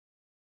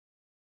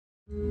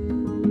This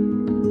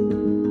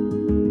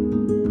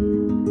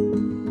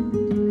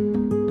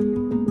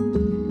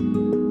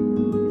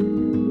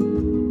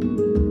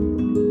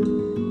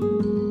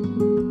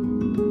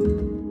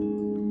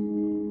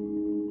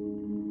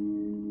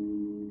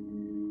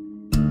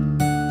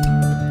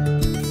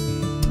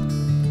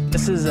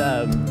is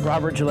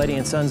Robert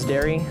Gioletti Sons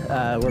Dairy.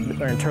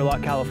 We're in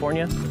Turlock,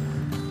 California.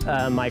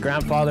 My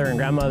grandfather and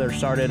grandmother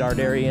started our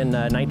dairy in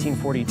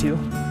 1942.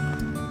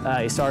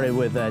 He started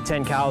with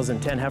 10 cows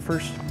and 10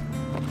 heifers.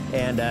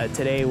 And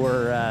today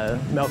we're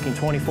milking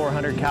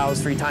 2,400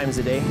 cows 3 times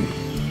a day.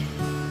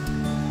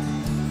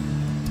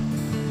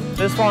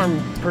 This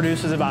farm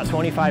produces about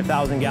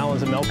 25,000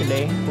 gallons of milk a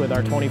day with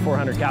our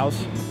 2,400 cows.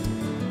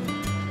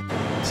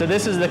 So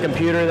this is the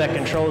computer that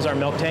controls our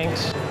milk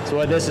tanks. So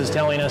what this is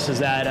telling us is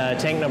that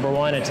tank number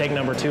 1 and tank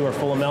number 2 are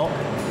full of milk,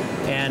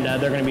 and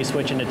they're going to be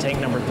switching to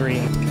tank number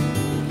 3.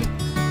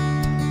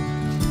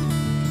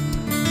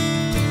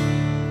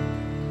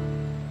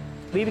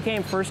 We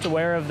became first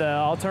aware of the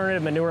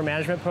Alternative Manure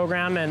Management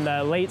Program in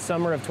the late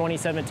summer of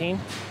 2017.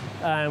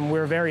 We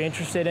were very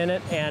interested in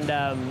it,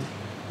 and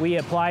we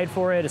applied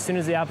for it as soon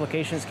as the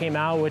applications came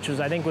out, which was,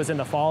 I think, was in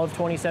the fall of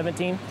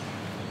 2017.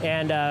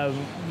 And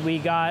we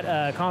got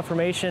a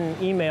confirmation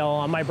email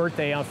on my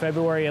birthday on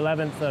February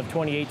 11th of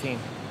 2018.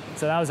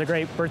 So that was a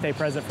great birthday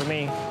present for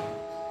me.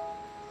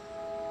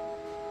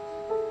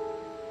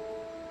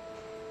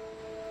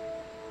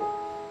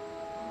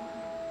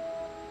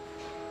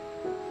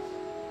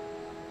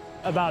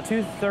 About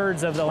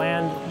 2/3 of the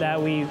land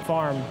that we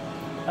farm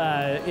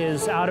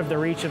is out of the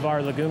reach of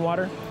our lagoon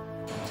water.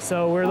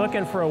 So we're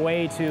looking for a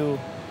way to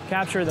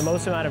capture the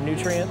most amount of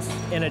nutrients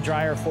in a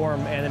drier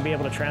form and then be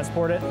able to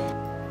transport it.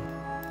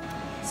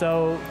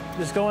 So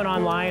just going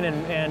online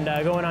and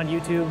going on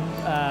YouTube,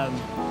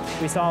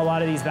 we saw a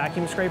lot of these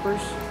vacuum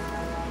scrapers.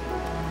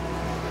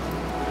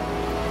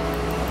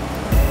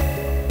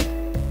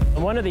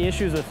 One of the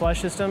issues with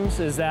flush systems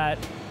is that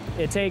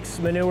it takes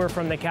manure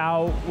from the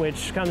cow,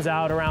 which comes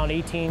out around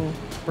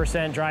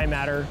 18% dry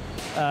matter,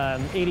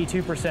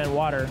 82%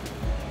 water.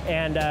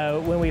 And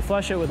when we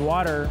flush it with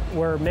water,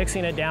 we're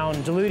mixing it down,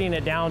 diluting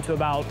it down to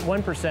about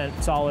 1%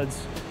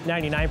 solids,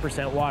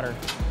 99% water.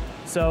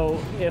 So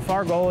if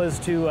our goal is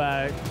to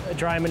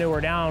dry manure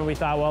down, we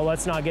thought, well,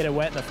 let's not get it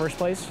wet in the first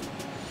place.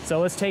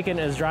 So let's take it in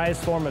as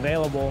driest form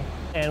available,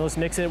 and let's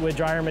mix it with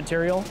drier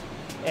material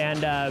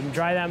and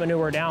dry that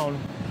manure down,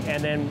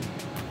 and then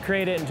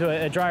create it into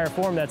a drier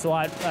form that's a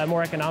lot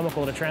more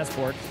economical to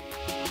transport.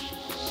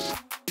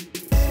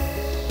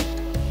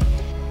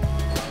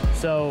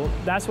 So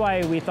that's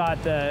why we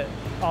thought the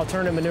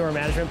Alternative Manure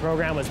Management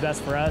Program was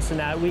best for us, and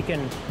that we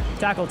can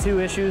tackle 2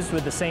 issues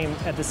with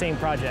at the same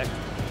project.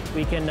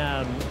 We can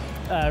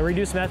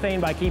reduce methane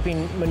by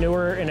keeping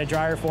manure in a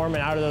drier form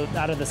and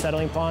out of the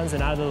settling ponds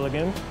and out of the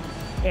lagoon.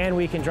 And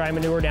we can dry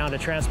manure down to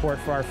transport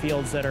for our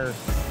fields that are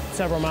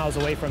several miles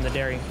away from the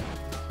dairy.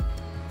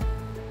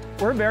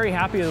 We're very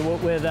happy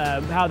with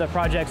how the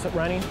project's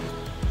running.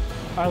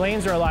 Our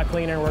lanes are a lot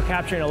cleaner. We're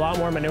capturing a lot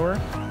more manure.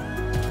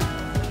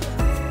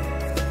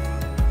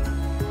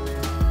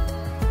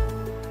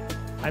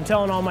 I'm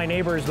telling all my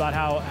neighbors about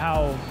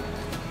how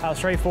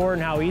straightforward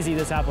and how easy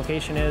this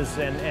application is,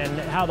 and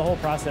how the whole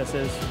process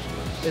is.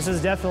 This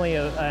is definitely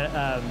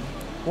a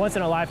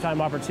once-in-a-lifetime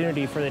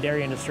opportunity for the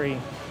dairy industry,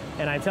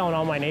 and I'm telling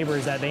all my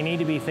neighbors that they need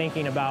to be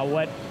thinking about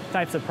what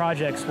types of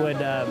projects would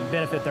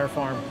benefit their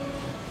farm.